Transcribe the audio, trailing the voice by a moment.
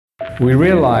we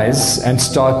realize and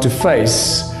start to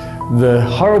face the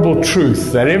horrible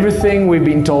truth that everything we've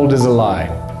been told is a lie.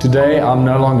 Today, I'm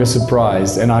no longer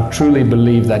surprised, and I truly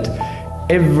believe that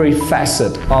every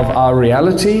facet of our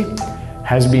reality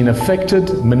has been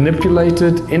affected,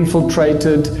 manipulated,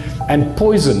 infiltrated, and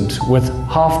poisoned with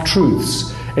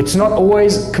half-truths. It's not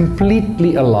always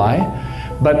completely a lie,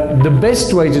 but the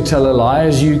best way to tell a lie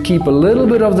is you keep a little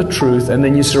bit of the truth and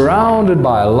then you're surrounded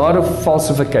by a lot of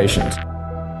falsifications.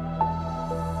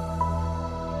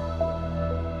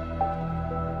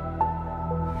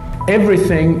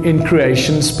 Everything in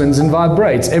creation spins and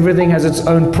vibrates. Everything has its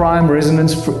own prime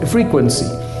resonance frequency.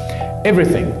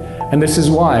 Everything. And this is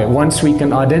why once we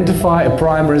can identify a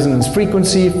prime resonance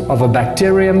frequency of a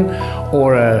bacterium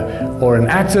or an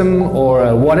atom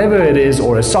or whatever it is,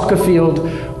 or a soccer field,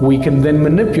 we can then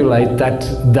manipulate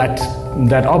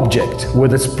that object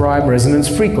with its prime resonance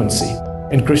frequency.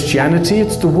 In Christianity,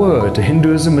 it's the word. In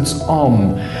Hinduism, it's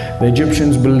Om. The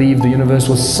Egyptians believed the universe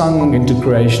was sung into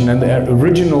creation, and the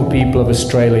original people of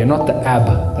Australia, not the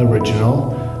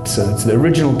Aboriginal, so it's the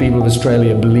original people of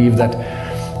Australia believed that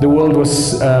the world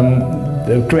was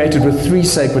created with 3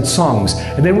 sacred songs.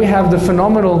 And then we have the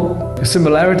phenomenal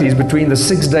similarities between the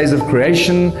 6 days of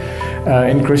creation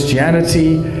in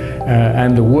Christianity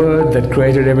and the word that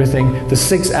created everything, the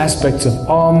 6 aspects of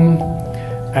Om,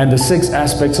 and the 6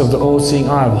 aspects of the all-seeing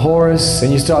eye of Horus,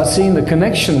 and you start seeing the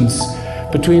connections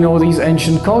between all these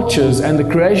ancient cultures and the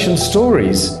creation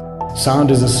stories.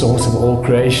 Sound is the source of all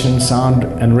creation. Sound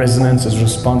and resonance is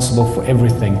responsible for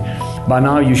everything. By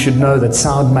now you should know that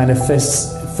sound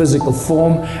manifests physical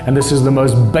form, and this is the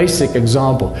most basic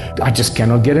example. I just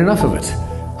cannot get enough of it.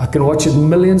 I can watch it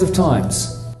millions of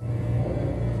times.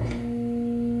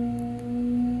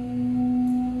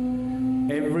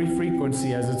 Every frequency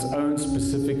has its own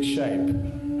specific shape,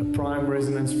 a prime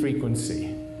resonance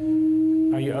frequency.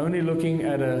 Are you only looking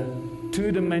at a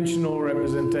 2-dimensional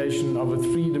representation of a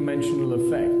 3-dimensional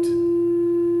effect?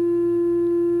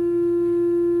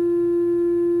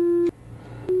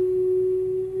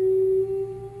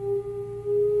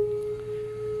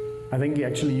 I think he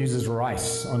actually uses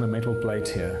rice on a metal plate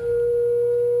here.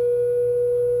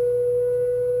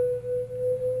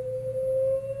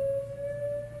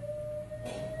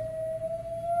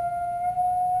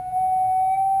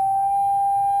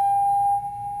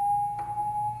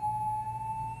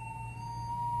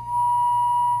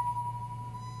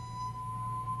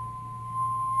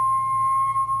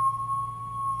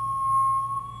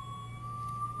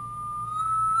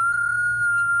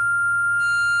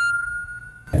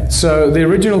 So the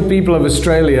original people of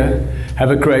Australia have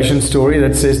a creation story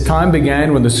that says time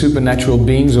began when the supernatural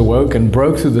beings awoke and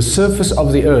broke through the surface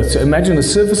of the earth. So imagine the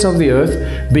surface of the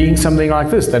earth being something like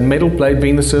this, that metal plate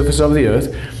being the surface of the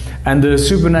earth, and the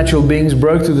supernatural beings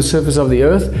broke through the surface of the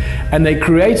earth, and they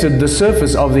created the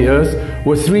surface of the earth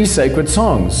with 3 sacred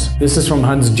songs. This is from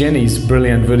Hans Jenny's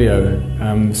brilliant video,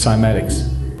 Cymatics.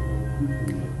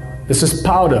 This is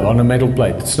powder on a metal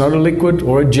plate. It's not a liquid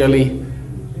or a jelly,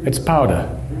 it's powder.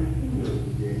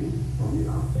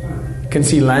 You can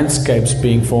see landscapes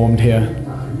being formed here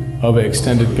over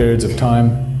extended periods of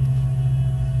time.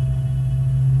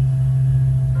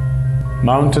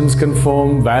 Mountains can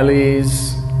form,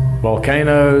 valleys,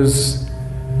 volcanoes,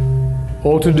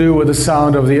 all to do with the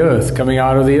sound of the earth coming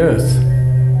out of the earth.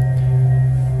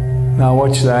 Now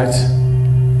watch that.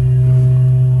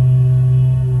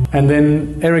 And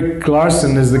then Eric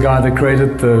Larson is the guy that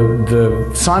created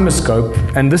the cymoscope,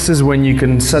 and this is when you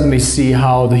can suddenly see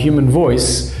how the human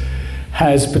voice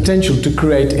has potential to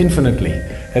create infinitely.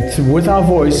 That with our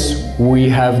voice we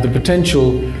have the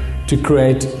potential to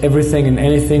create everything and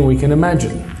anything we can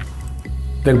imagine.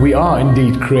 That we are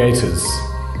indeed creators.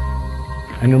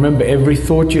 And remember, every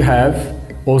thought you have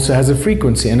also has a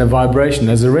frequency and a vibration,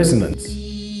 has a resonance,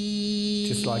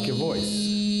 just like your voice.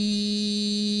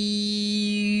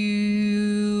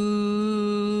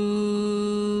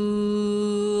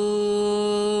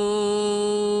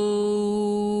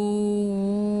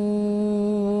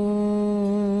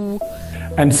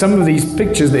 And some of these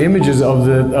pictures, the images of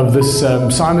this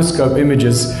cymoscope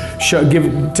images,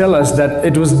 tell us that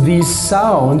it was these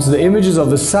sounds, the images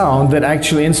of the sound, that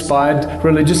actually inspired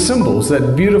religious symbols.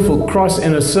 That beautiful cross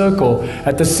in a circle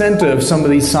at the center of some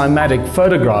of these cymatic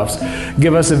photographs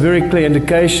give us a very clear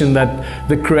indication that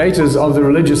the creators of the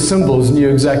religious symbols knew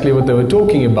exactly what they were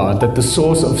talking about, that the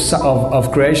source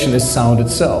of creation is sound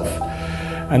itself.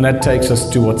 And that takes us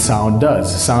to what sound does.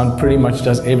 Sound pretty much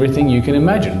does everything you can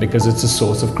imagine because it's a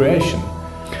source of creation.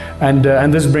 And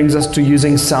this brings us to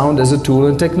using sound as a tool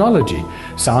in technology.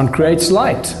 Sound creates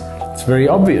light. It's very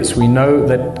obvious. We know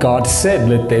that God said,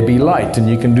 let there be light, and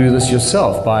you can do this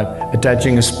yourself by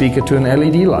attaching a speaker to an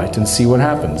LED light and see what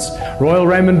happens. Royal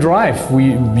Raymond Rife,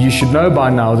 you should know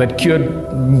by now, that cured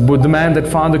with the man that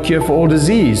found the cure for all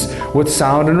disease with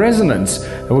sound and resonance.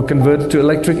 They were converted to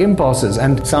electric impulses,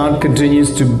 and sound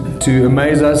continues to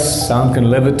amaze us. Sound can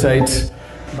levitate.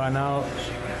 By now,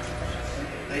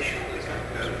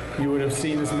 you would have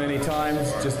seen this many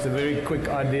times. Just a very quick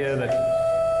idea that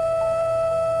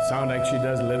sound actually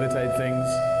does levitate things,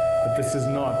 but this is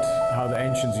not how the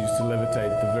ancients used to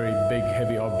levitate the very big,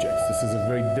 heavy objects. This is a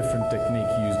very different technique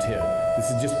used here.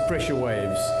 This is just pressure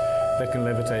waves that can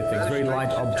levitate things, very light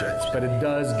objects, but it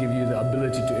does give you the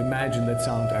ability to imagine that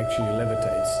sound actually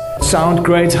levitates. Sound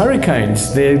creates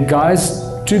hurricanes. There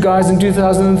are two guys in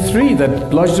 2003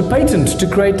 that lodged a patent to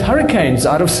create hurricanes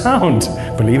out of sound,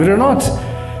 believe it or not.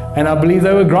 And I believe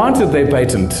they were granted their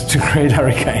patent to create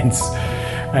hurricanes.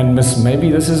 And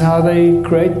maybe this is how they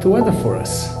create the weather for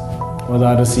us,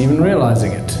 without us even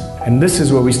realizing it. And this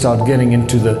is where we start getting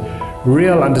into the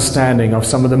real understanding of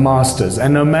some of the masters.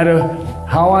 And no matter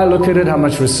how I look at it, how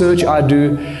much research I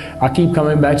do, I keep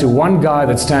coming back to one guy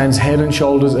that stands head and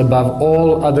shoulders above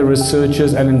all other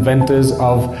researchers and inventors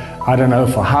of, I don't know,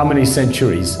 for how many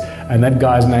centuries. And that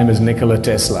guy's name is Nikola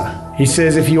Tesla. He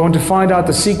says, if you want to find out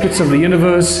the secrets of the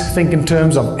universe, think in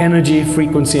terms of energy,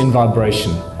 frequency, and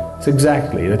vibration.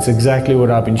 That's exactly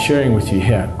what I've been sharing with you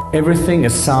here. Everything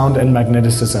is sound and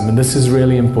magneticism, and this is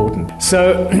really important.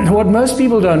 So what most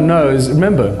people don't know is,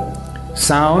 remember,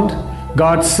 sound,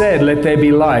 God said, let there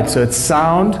be light. So it's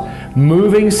sound,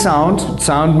 moving sound.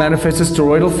 Sound manifests as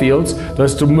toroidal fields.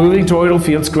 Those moving toroidal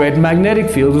fields create magnetic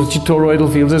fields, which are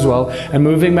toroidal fields as well. And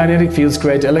moving magnetic fields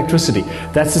create electricity.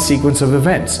 That's the sequence of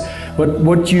events. But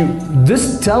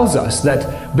this tells us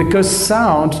that because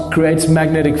sound creates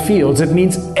magnetic fields, it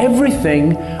means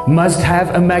everything must have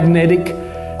a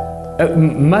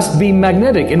must be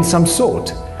magnetic in some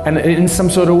sort. And in some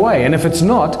sort of way. And if it's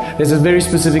not, there's a very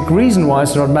specific reason why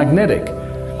it's not magnetic.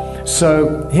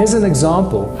 So here's an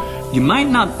example. You might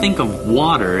not think of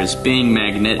water as being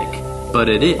magnetic, but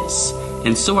it is.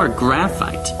 And so are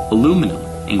graphite, aluminum,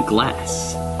 and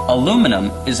glass. Aluminum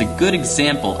is a good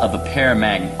example of a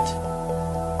paramagnet.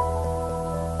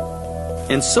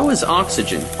 And so is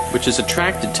oxygen, which is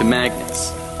attracted to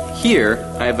magnets. Here,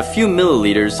 I have a few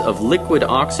milliliters of liquid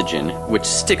oxygen which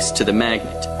sticks to the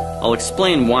magnet. I'll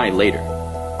explain why later.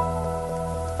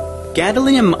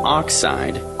 Gadolinium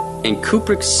oxide and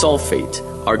cupric sulfate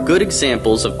are good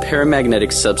examples of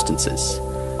paramagnetic substances.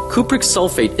 Cupric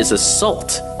sulfate is a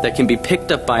salt that can be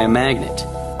picked up by a magnet.